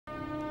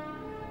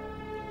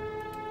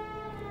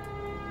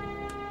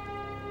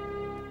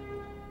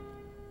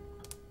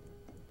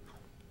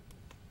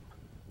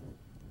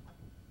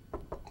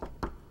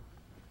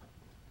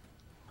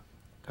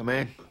Come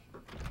in.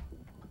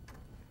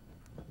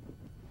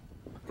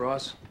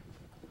 Ross,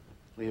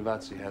 Lia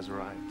Vazzi has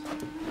arrived.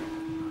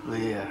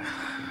 Lia.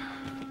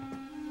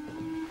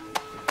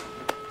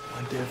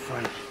 My dear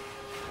friend.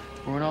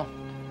 Bruno,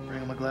 bring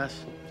him a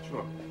glass.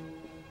 Sure.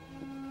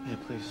 Yeah,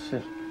 please,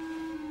 sit.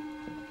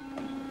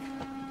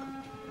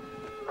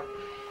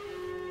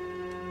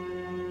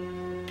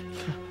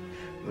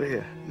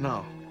 Lia,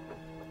 no.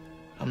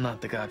 I'm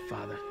not the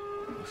godfather.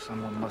 Well,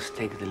 someone must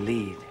take the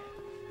lead.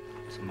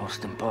 It's the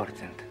most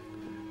important.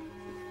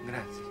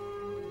 Grazie.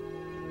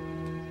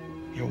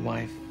 Your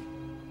wife,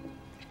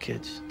 your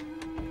kids.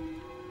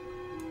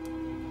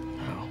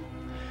 How?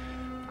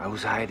 I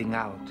was hiding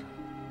out,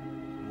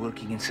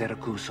 working in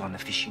Syracuse on a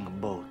fishing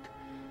boat.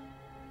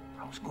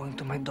 I was going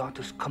to my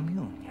daughter's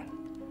communion.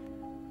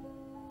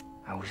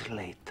 I was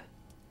late.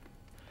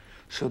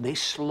 So they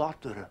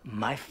slaughtered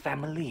my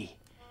family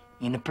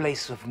in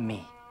place of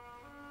me.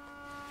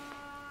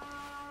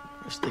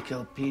 First they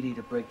kill Petey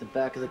to break the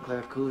back of the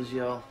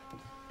Crocifisso,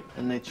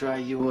 and they try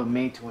you or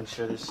me to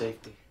ensure their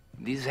safety.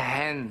 These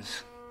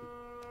hands,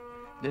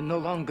 they're no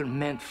longer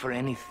meant for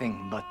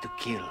anything but to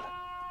kill.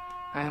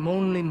 I am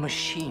only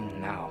machine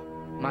now.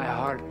 My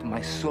heart,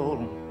 my soul,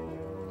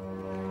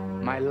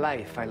 my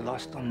life I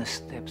lost on the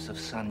steps of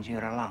San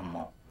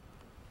Girolamo.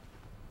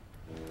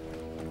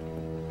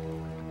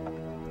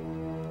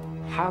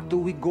 How do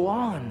we go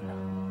on?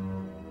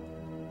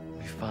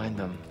 We find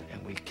them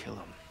and we kill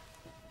them.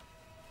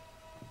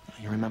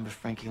 You remember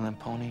Frankie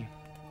Lamponi?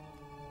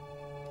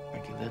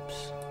 Frankie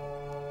Lips?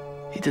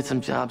 He did some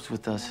jobs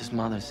with us. His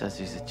mother says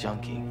he's a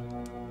junkie.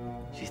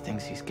 She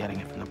thinks he's getting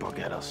it from the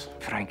Borghettos.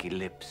 Frankie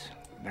Lips.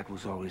 That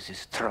was always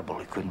his trouble.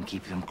 He couldn't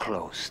keep them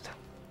closed.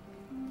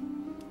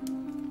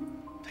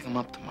 Take him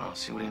up tomorrow,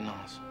 see what he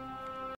knows.